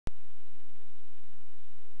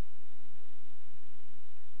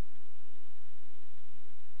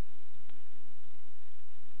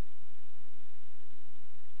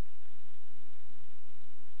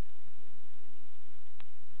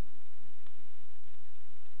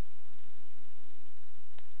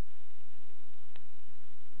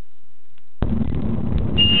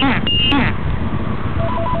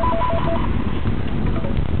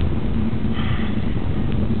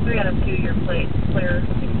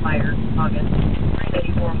August.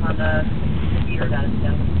 394 Honda Beard out of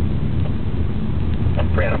town.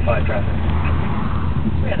 3 out of 5 traffic.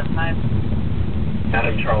 3 out of 5.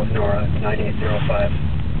 Adam Charles Nora,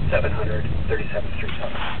 9805, 700, 37th Street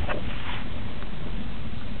South.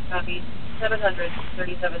 Copy. 700,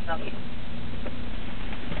 37 Southeast.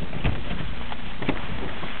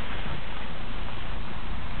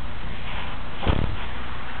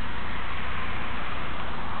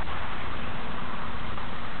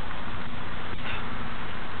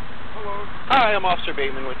 Hi, I'm Officer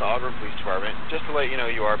Bateman with the Auburn Police Department. Just to let you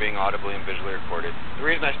know, you are being audibly and visually recorded. The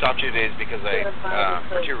reason I stopped you today is because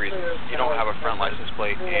for two reasons. You don't have a front license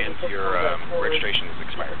plate and your registration is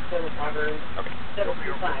expired. Okay.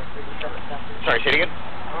 Sorry, say it again?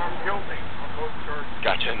 I'm guilty on both charges.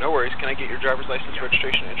 Gotcha, no worries. Can I get your driver's license,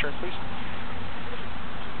 registration, and insurance, please?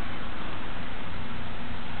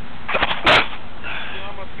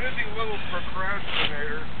 I'm a busy little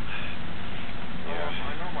procrastinator.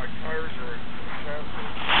 I know my tires are fantastic.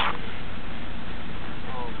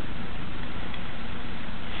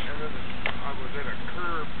 And then I was at a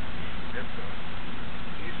curb at the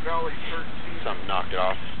East Valley 13. Something knocked it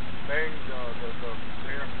off. Banged the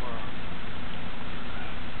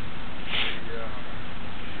damn,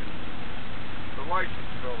 the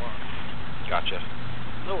license fell on. Gotcha.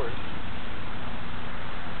 No worries.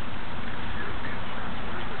 Here's the insurance.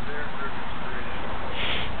 Where's the damn registration?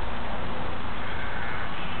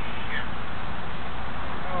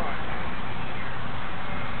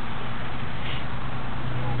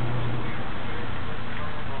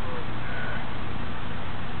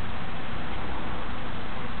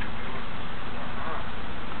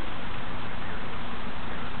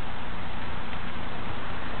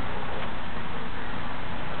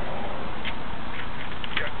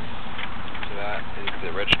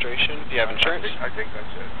 Registration? Do you have insurance? I think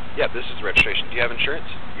that's it. Yeah, this is the registration. Do you have insurance?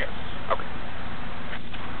 Yes. Okay.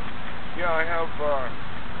 Yeah, I have, I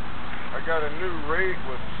got a new rate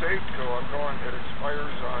with Safeco. It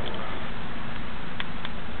expires on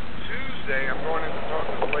Tuesday. I'm going in to talk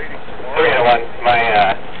to the lady tomorrow. 301,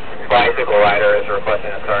 my bicycle rider is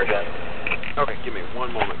requesting a sergeant. Okay, give me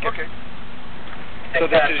one moment. Okay. So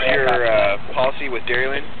this is your policy with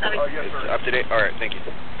Dairyland? Yes, sir. It's up to date? Alright, thank you.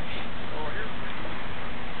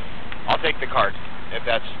 I'll take the card, if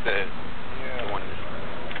that's the one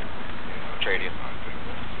trade in.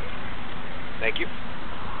 Thank you.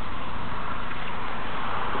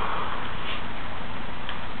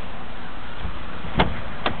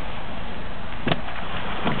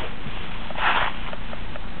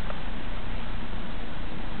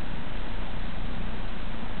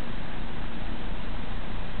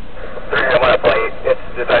 It's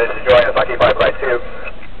decided to join us occupied by 2.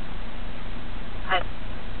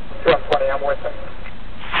 220, I'm with them.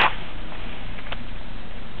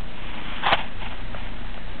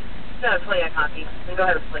 Go ahead and play that copy. Then go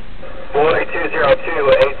ahead and play.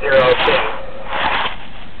 4202-802.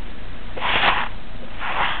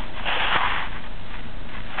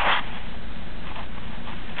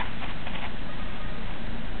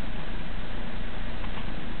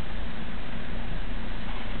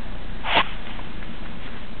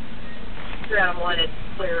 Adam wanted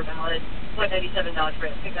clear valid. $97 for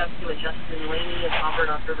it. Pick up to a Justin Laney in Auburn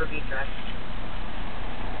off River Beach Drive.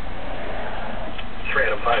 3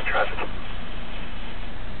 out of 5 traffic.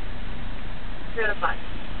 3 out of 5.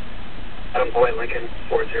 Adam Boyd Lincoln,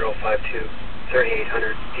 4052,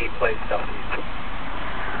 3800 D Place Southeast.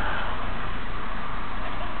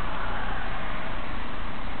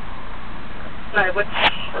 Sorry, what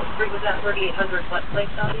street was that? 3800 what place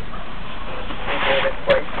Southeast? David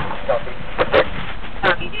Place Southeast.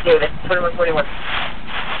 Copy, D. David, 2141.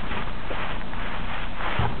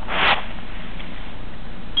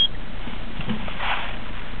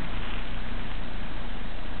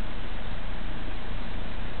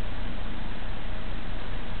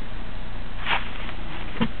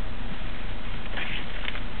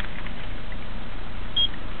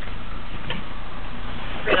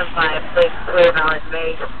 Freedom 5, place clear valid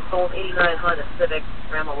May. Sold 89 Honda Civic,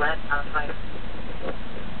 Ramelette, out of 5.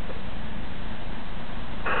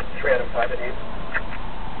 3 out of 5 at 8.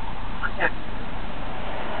 Contact.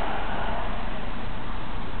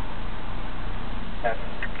 Yes.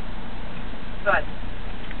 Go ahead.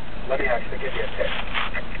 Let me actually give you a text.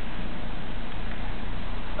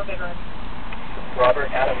 Okay, go ahead.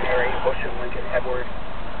 Robert, Adam, Mary, Ocean, Lincoln, Edward,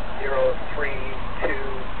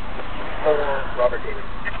 0324, Robert David.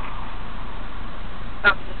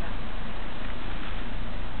 Copy.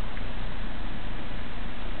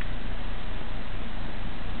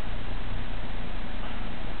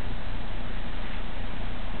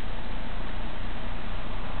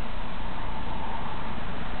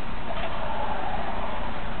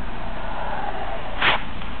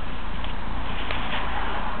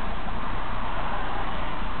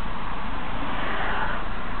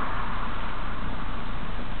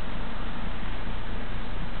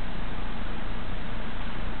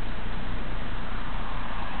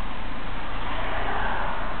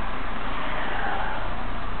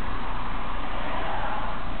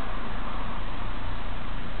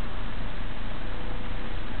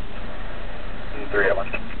 3 out of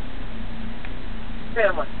 1. 3 out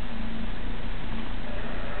of 1.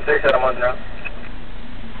 6 out of 1 now.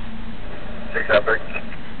 6 out of 3. 6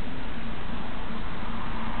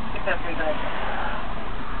 out of 3, guys.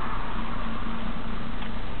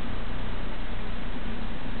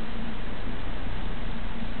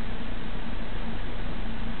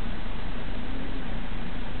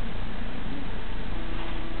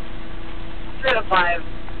 Three out of 5.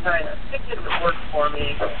 Sorry, the 6 didn't work for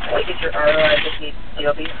me. I get your RO, I just need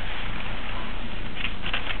COB.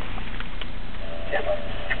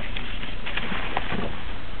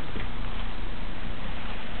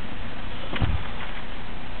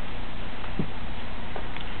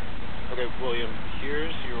 Okay, William,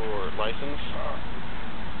 here's your license,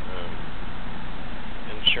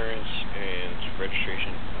 insurance, and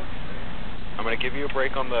registration. I'm going to give you a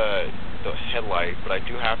break on the headlight, but I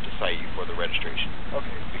do have to cite you for the registration.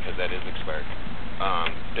 Okay. Because that is expired.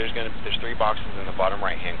 There's 3 boxes in the bottom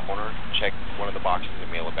right-hand corner. Check one of the boxes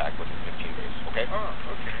and mail it back within 15 days, okay? Oh,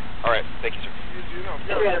 okay. All right, thank you, sir. You know,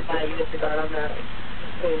 3 out of 5, disregard on that.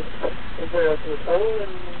 0 to 0,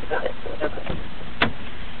 and got it. Okay.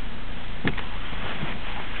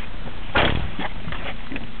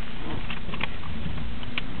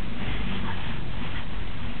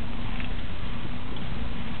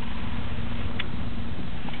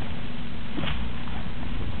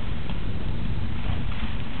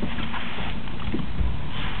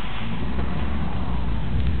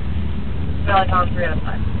 Telecom 3 out of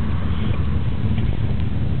 5.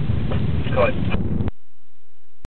 Go ahead.